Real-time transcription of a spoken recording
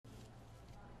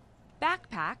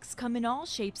Backpacks come in all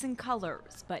shapes and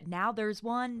colors, but now there's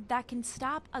one that can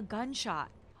stop a gunshot.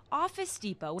 Office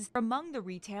Depot is among the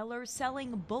retailers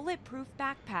selling bulletproof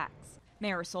backpacks.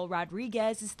 Marisol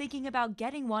Rodriguez is thinking about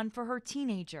getting one for her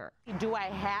teenager. Do I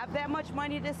have that much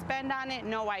money to spend on it?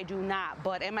 No, I do not.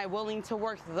 But am I willing to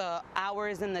work the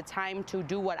hours and the time to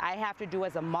do what I have to do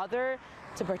as a mother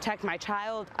to protect my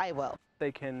child? I will.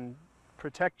 They can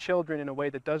protect children in a way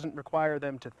that doesn't require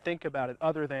them to think about it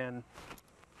other than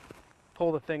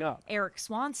pull the thing up. Eric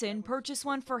Swanson purchased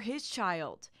one for his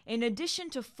child. In addition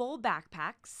to full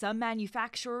backpacks, some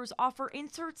manufacturers offer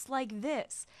inserts like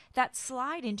this that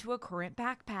slide into a current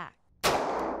backpack.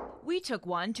 We took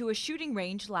one to a shooting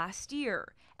range last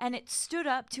year, and it stood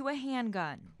up to a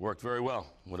handgun. Worked very well,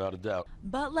 without a doubt.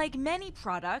 But like many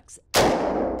products,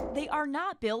 they are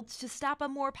not built to stop a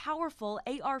more powerful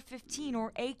AR-15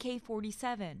 or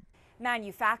AK-47.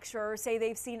 Manufacturers say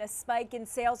they've seen a spike in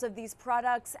sales of these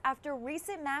products after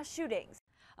recent mass shootings.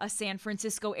 A San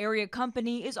Francisco area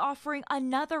company is offering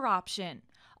another option,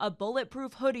 a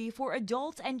bulletproof hoodie for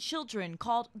adults and children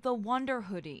called the Wonder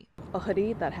Hoodie. A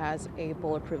hoodie that has a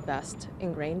bulletproof vest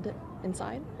ingrained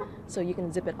inside, so you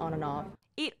can zip it on and off.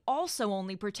 It also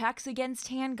only protects against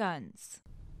handguns.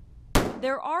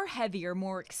 There are heavier,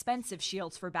 more expensive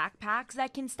shields for backpacks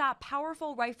that can stop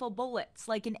powerful rifle bullets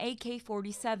like an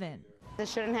AK-47.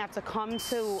 This shouldn't have to come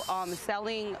to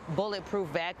selling bulletproof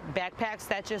backpacks.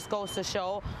 That just goes to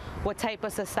show what type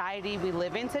of society we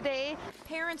live in today.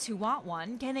 Parents who want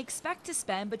one can expect to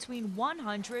spend between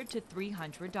 $100 to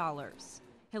 $300.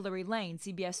 Hillary Lane,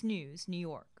 CBS News, New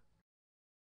York.